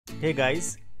Hey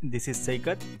guys, this is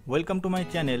Saikat. Welcome to my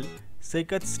channel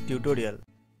Saikat's Tutorial.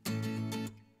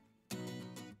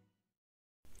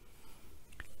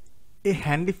 A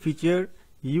handy feature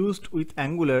used with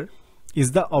Angular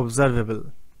is the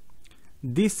observable.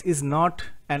 This is not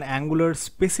an Angular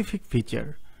specific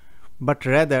feature, but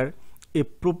rather a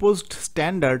proposed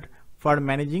standard for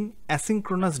managing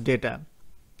asynchronous data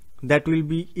that will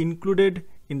be included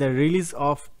in the release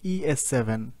of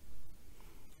ES7.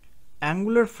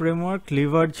 Angular framework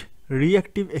leverages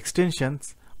reactive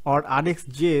extensions or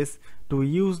Rxjs to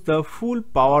use the full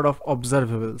power of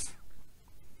observables.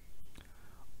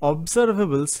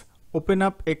 Observables open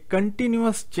up a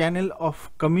continuous channel of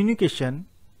communication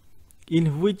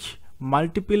in which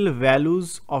multiple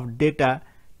values of data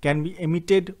can be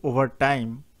emitted over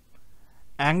time.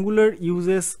 Angular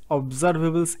uses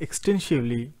observables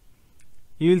extensively.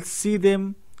 You will see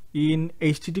them in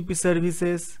HTTP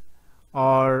services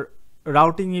or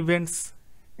routing events,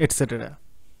 etc.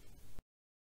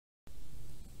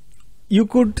 You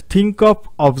could think of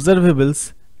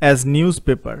observables as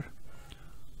newspaper.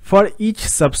 For each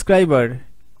subscriber,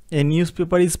 a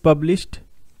newspaper is published.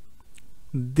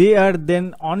 They are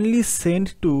then only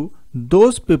sent to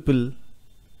those people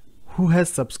who has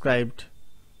subscribed.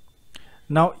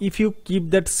 Now, if you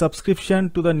keep that subscription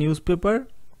to the newspaper,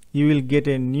 you will get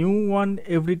a new one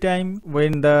every time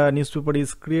when the newspaper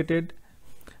is created.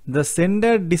 The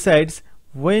sender decides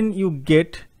when you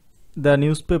get the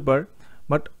newspaper,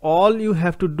 but all you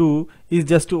have to do is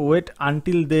just to wait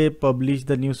until they publish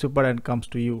the newspaper and comes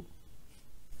to you.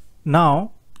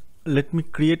 Now let me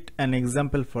create an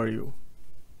example for you.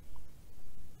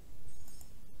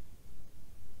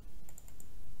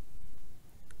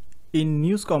 In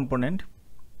news component,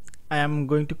 I am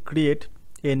going to create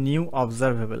a new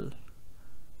observable.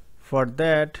 For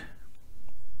that,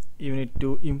 you need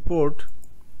to import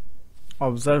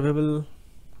observable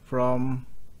from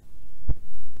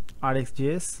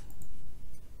Rxjs,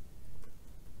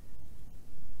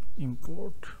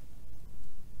 import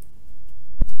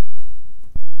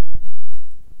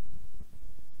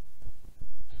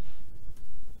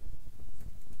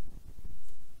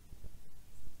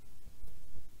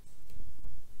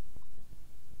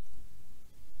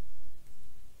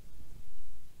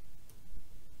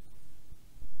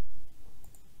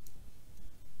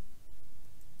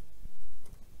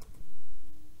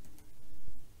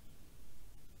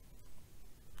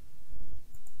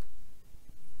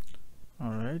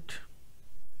Alright,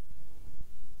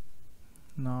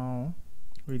 now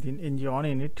within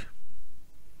ng-on-init,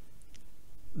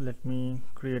 let me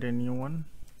create a new one,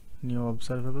 new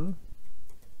observable,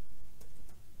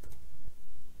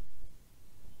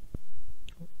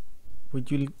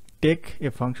 which will take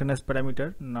a function as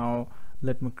parameter. Now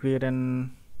let me create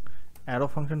an arrow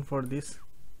function for this.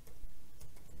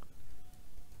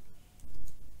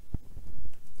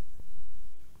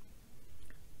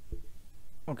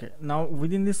 Okay, now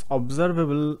within this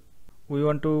observable, we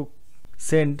want to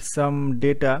send some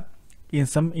data in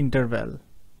some interval.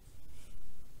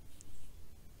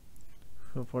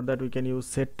 So for that we can use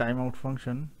set timeout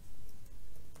function.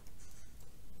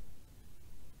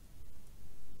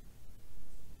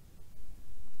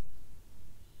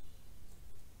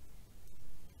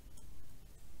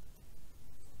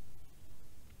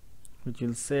 Which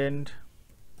will send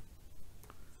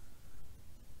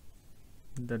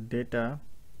the data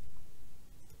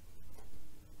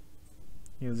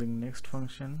using next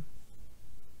function.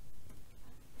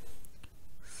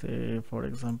 Say for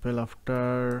example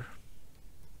after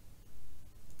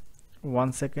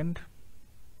 1 second.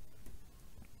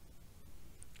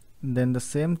 Then the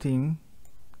same thing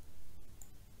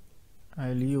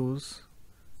I'll use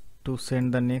to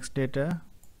send the next data,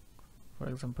 for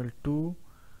example 2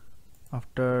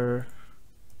 after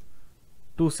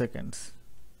 2 seconds.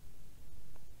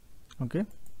 Okay,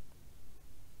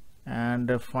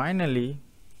 and finally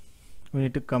we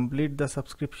need to complete the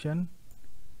subscription.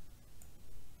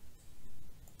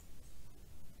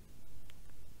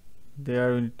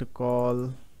 There we need to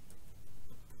call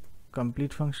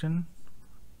complete function,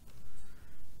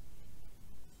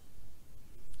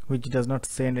 which does not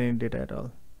send any data at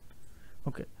all.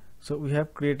 Okay, so we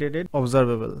have created an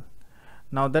observable.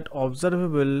 Now that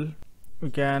observable, we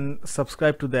can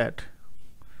subscribe to that.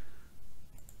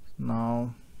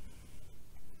 Now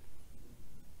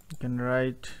you can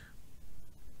write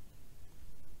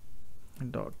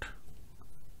dot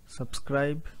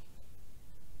subscribe.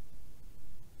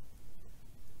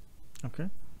 Okay,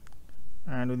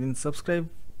 and within subscribe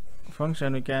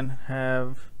function we can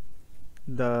have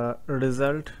the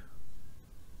result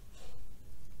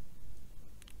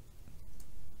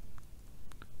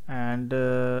and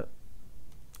and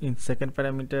in second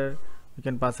parameter we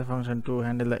can pass a function to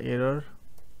handle the error.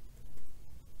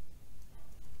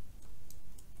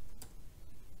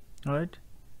 Alright,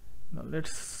 now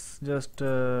let's just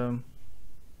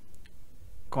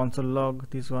console log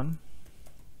this one.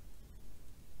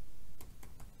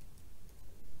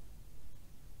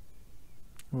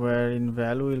 Where in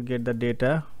value we'll get the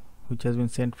data which has been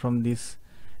sent from this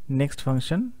next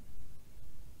function.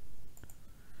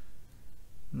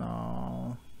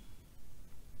 Now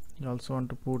you also want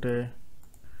to put a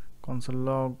console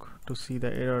log to see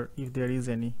the error if there is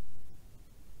any.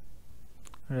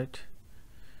 Right,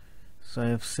 so I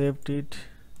have saved it.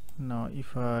 Now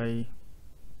if I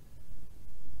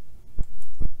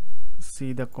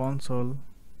see the console,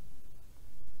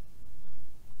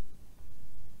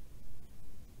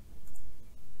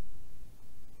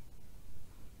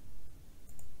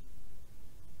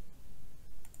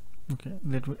 okay,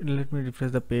 let me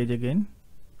refresh the page again.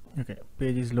 Okay,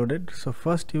 page is loaded. So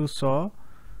first you saw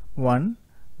 1,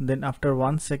 then after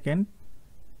 1 second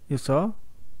you saw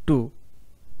 2.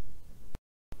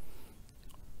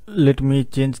 Let me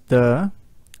change the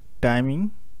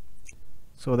timing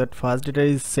so that first data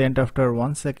is sent after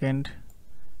 1 second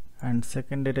and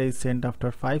second data is sent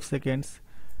after 5 seconds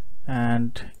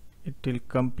and it will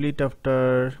complete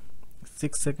after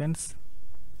 6 seconds.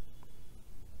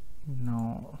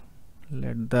 Now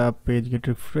let the page get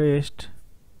refreshed.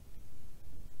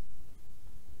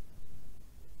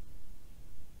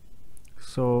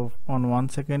 So on 1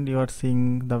 second you are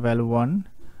seeing the value 1,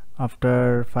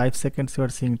 after 5 seconds you are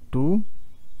seeing 2,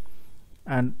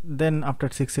 and then after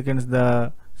 6 seconds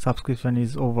the subscription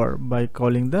is over by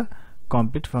calling the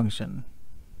complete function.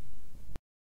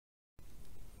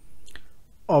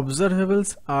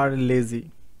 Observables are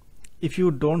lazy. If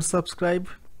you don't subscribe,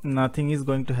 nothing is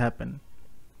going to happen.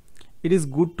 It is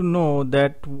good to know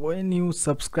that when you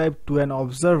subscribe to an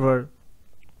observer,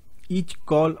 each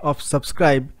call of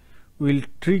subscribe will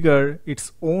trigger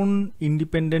its own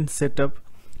independent setup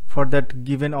for that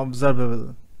given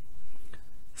observable.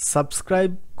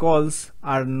 Subscribe calls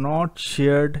are not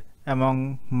shared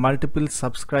among multiple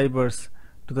subscribers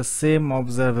to the same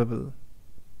observable.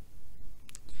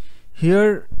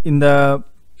 Here in the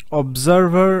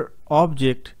observer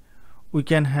object we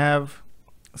can have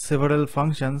several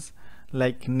functions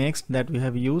like next that we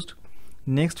have used.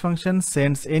 Next function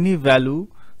sends any value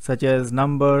such as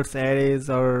numbers, arrays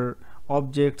or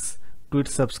objects to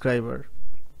its subscriber.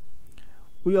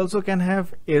 We also can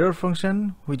have error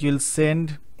function which will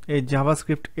send a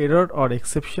JavaScript error or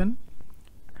exception,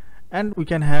 and we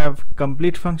can have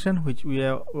complete function which we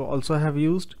also have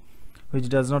used, which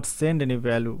does not send any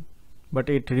value but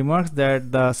it remarks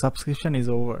that the subscription is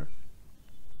over.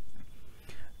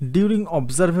 During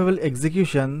observable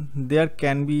execution there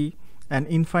can be an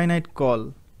infinite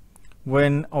call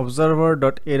when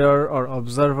observer.error or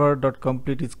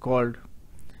observer.complete is called.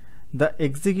 The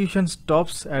execution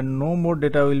stops and no more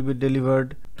data will be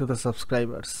delivered to the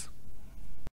subscribers.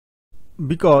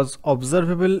 Because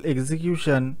observable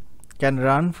execution can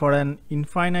run for an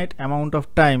infinite amount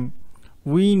of time,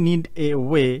 we need a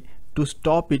way to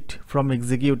stop it from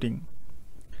executing.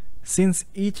 Since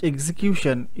each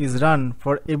execution is run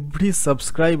for every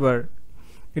subscriber,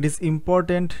 it is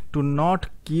important to not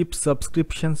keep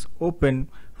subscriptions open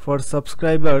for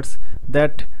subscribers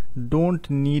that don't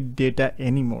need data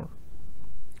anymore,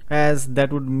 as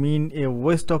that would mean a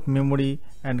waste of memory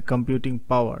and computing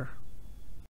power.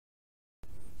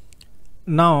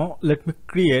 Now let me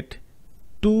create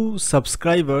 2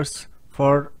 subscribers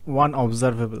for one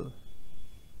observable.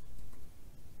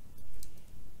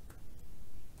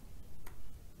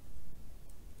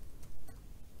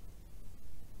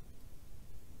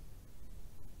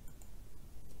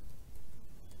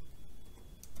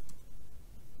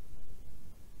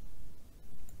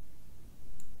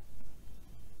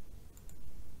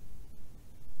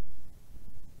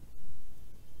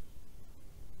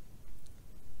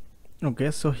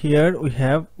 Okay, so here we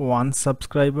have one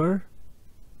subscriber,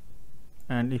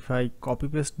 and if I copy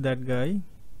paste that guy,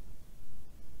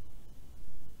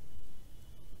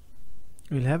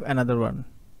 we'll have another one.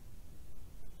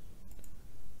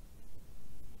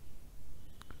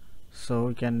 So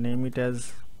we can name it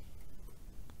as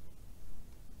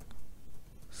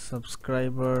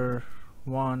subscriber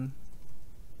 1,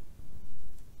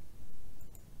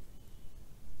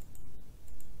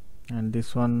 and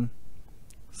this one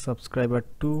subscriber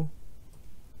 2.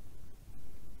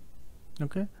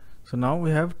 Okay, so now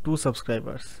we have 2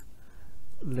 subscribers.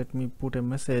 Let me put a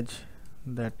message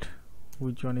that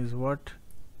which one is what.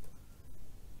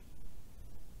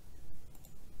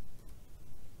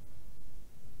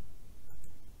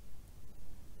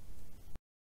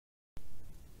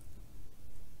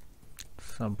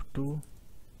 sub2.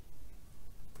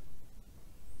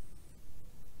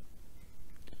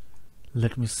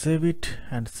 Let me save it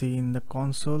and see in the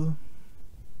console.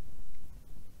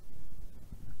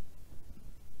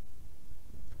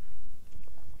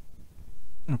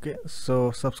 Okay,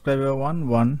 so subscriber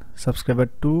 1, subscriber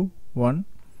 2, 1,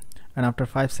 and after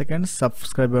 5 seconds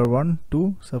subscriber 1,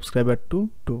 2, subscriber 2,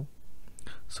 2.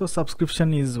 So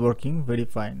subscription is working very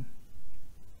fine.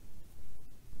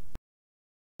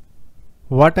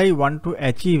 What I want to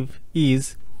achieve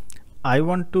is I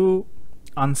want to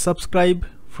unsubscribe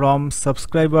from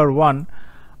subscriber 1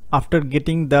 after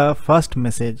getting the first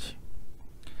message.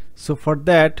 So for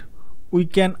that we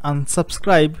can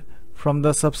unsubscribe from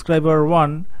the subscriber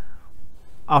 1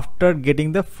 after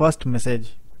getting the first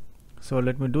message. So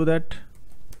let me do that.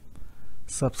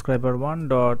 Subscriber 1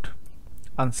 dot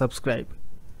unsubscribe.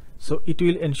 So it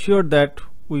will ensure that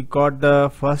we got the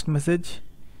first message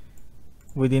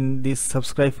within this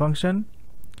subscribe function,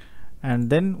 and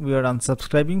then we are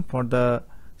unsubscribing for the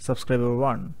subscriber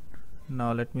 1.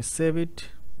 Now let me save it.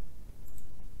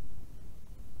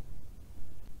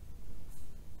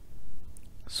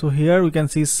 So here we can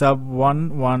see sub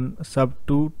 1, 1, sub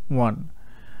 2, 1,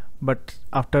 but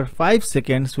after 5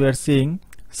 seconds we are seeing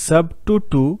sub 2,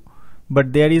 2,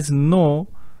 but there is no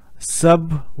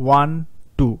sub 1,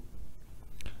 2.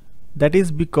 That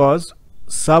is because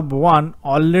sub 1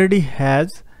 already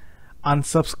has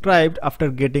unsubscribed after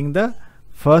getting the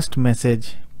first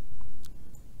message,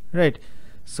 right?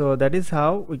 So that is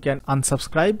how we can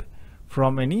unsubscribe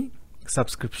from any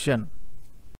subscription.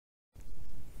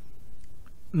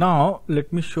 Now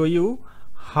let me show you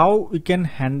how we can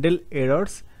handle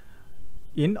errors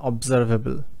in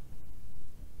Observable.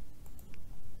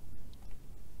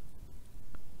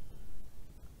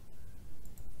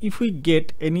 If we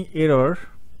get any error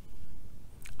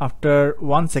after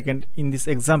 1 second in this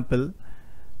example,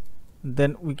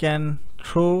 then we can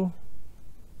throw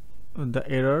the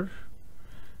error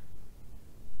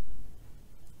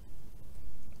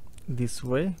this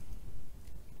way.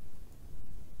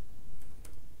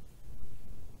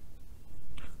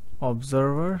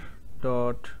 Observer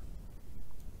dot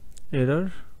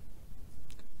error,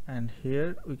 and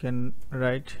here we can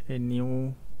write a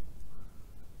new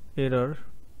error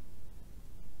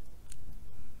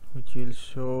which will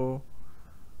show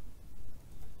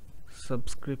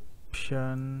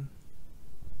subscription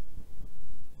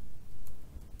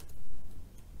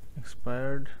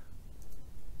expired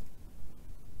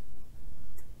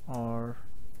or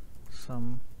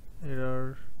some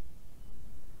error.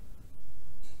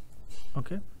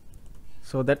 Okay,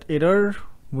 so that error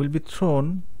will be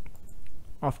thrown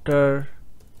after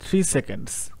 3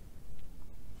 seconds,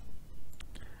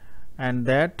 and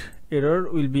that error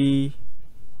will be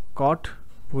caught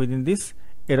within this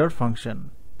error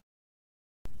function.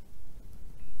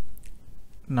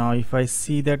 Now if I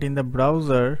see that in the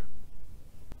browser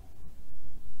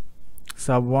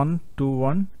sub 1, 2,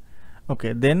 1,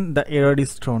 okay, then the error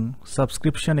is thrown,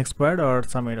 subscription expired or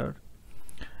some error.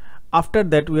 After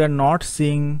that we are not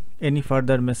seeing any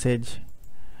further message,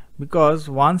 because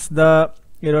once the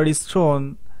error is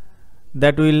thrown,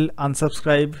 that will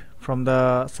unsubscribe from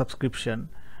the subscription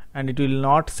and it will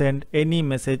not send any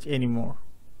message anymore.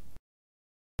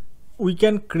 We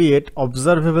can create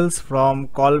observables from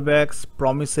callbacks,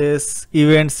 promises,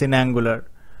 events in Angular.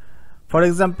 For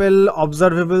example,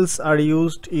 observables are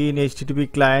used in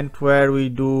HTTP client where we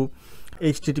do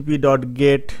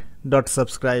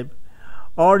http.get.subscribe,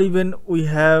 or even we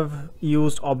have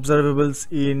used observables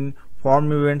in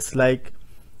form events like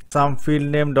some field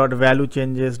name dot value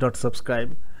changes dot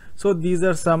subscribe. So these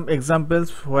are some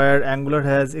examples where Angular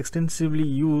has extensively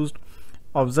used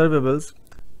observables.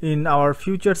 In our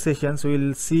future sessions we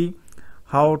will see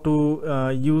how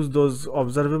to use those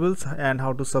observables and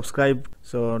how to subscribe.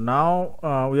 So now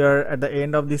we are at the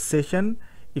end of this session.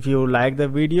 If you like the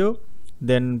video,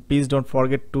 then please don't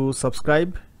forget to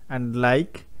subscribe and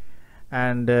like,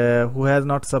 and who has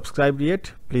not subscribed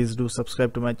yet, please do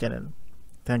subscribe to my channel.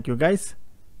 Thank you guys.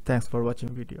 Thanks for watching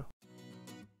video.